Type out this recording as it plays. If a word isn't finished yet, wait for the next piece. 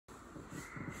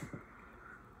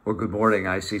Well, good morning,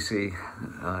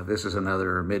 ICC. This is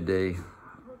another midday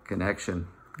connection.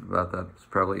 That's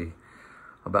probably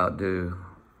about due.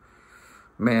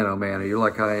 Man, oh man, are you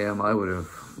like I am? I would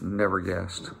have never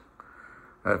guessed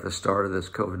at the start of this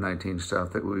COVID-19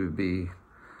 stuff that we would be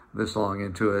this long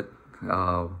into it,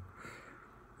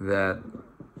 that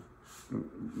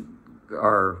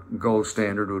our gold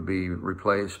standard would be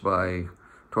replaced by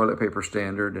toilet paper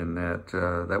standard, and that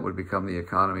that would become the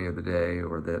economy of the day,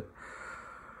 or that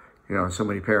so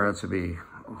many parents would be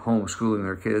homeschooling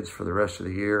their kids for the rest of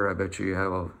the year. I bet you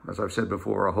have, as I've said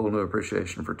before, a whole new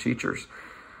appreciation for teachers.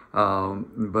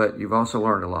 But you've also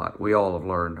learned a lot. We all have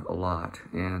learned a lot.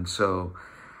 And so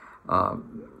I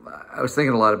was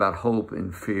thinking a lot about hope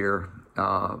and fear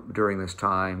during this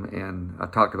time. And I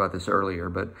talked about this earlier,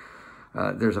 but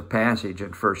there's a passage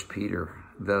in 1 Peter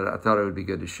that I thought it would be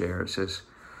good to share. It says,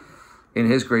 "In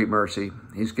his great mercy,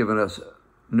 he's given us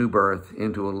new birth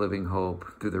into a living hope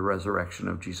through the resurrection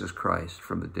of Jesus Christ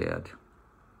from the dead,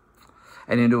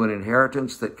 and into an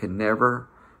inheritance that can never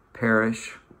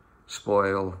perish,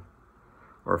 spoil,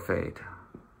 or fade."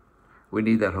 We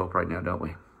need that hope right now, don't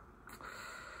we?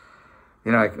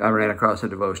 I ran across a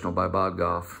devotional by Bob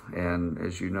Goff, and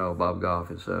as you know, Bob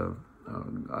Goff is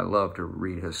I love to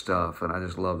read his stuff, and I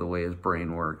just love the way his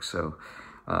brain works. So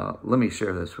let me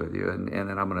share this with you, and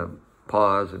then I'm going to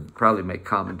pause and probably make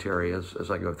commentary as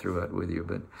I go through it with you.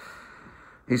 But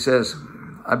he says,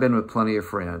 "I've been with plenty of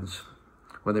friends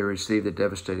when they received a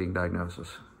devastating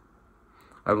diagnosis.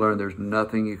 I've learned there's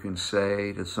nothing you can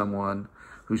say to someone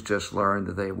who's just learned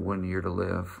that they have 1 year to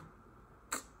live.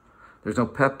 There's no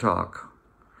pep talk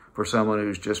for someone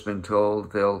who's just been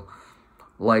told they'll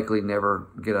likely never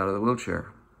get out of the wheelchair.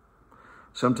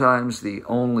 Sometimes the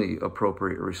only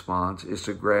appropriate response is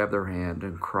to grab their hand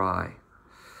and cry.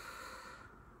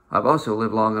 I've also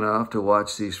lived long enough to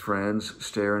watch these friends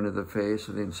stare into the face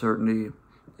of the uncertainty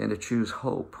and to choose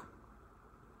hope.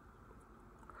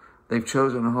 They've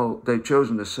chosen hope. They've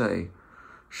chosen to say,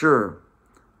 'Sure,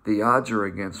 the odds are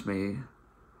against me,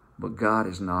 but God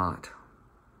is not.'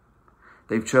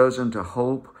 They've chosen to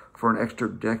hope for an extra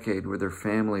decade with their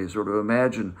families, or to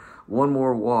imagine one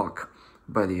more walk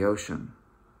by the ocean.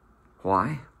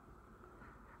 Why?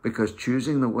 Because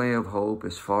choosing the way of hope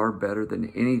is far better than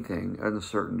anything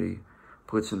uncertainty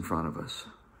puts in front of us.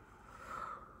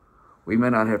 We may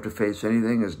not have to face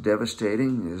anything as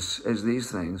devastating as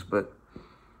these things, but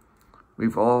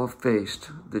we've all faced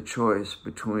the choice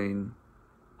between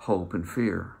hope and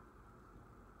fear.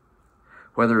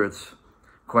 Whether it's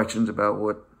questions about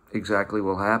what exactly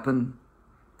will happen,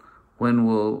 when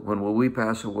will we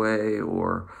pass away,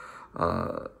 or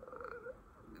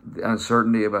the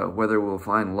uncertainty about whether we'll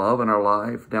find love in our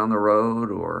life down the road,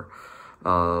 or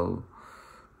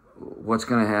what's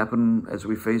going to happen as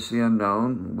we face the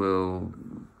unknown. Will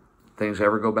things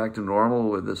ever go back to normal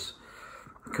with this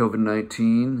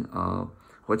COVID-19?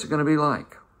 What's it going to be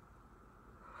like?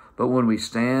 But when we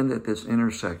stand at this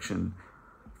intersection,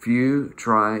 fear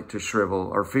tries to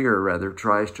shrivel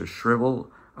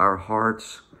our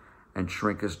hearts and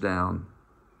shrink us down.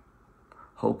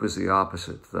 Hope is the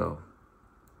opposite, though.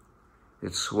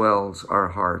 It swells our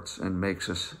hearts and makes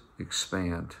us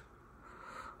expand.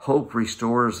 Hope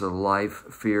restores the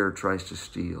life fear tries to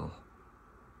steal.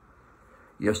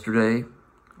 Yesterday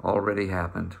already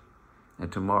happened,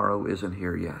 and tomorrow isn't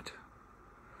here yet.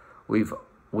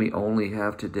 We only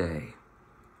have today.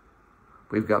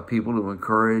 We've got people to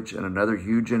encourage, and another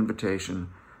huge invitation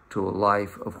to a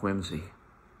life of whimsy.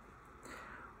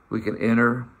 We can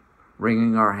enter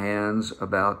wringing our hands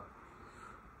about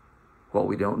what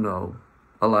we don't know,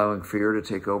 allowing fear to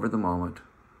take over the moment,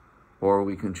 or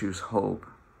we can choose hope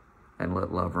and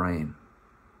let love reign.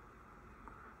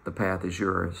 The path is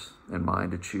yours and mine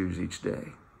to choose each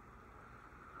day.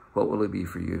 What will it be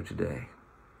for you today?"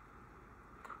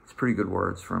 It's pretty good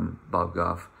words from Bob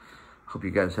Goff. Hope you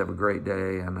guys have a great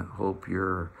day, and I hope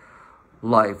your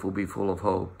life will be full of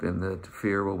hope, and that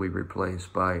fear will be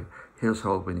replaced by his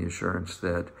hope and the assurance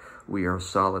that we are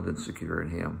solid and secure in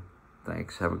him.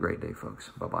 Thanks. Have a great day, folks.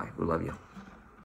 Bye-bye. We love you.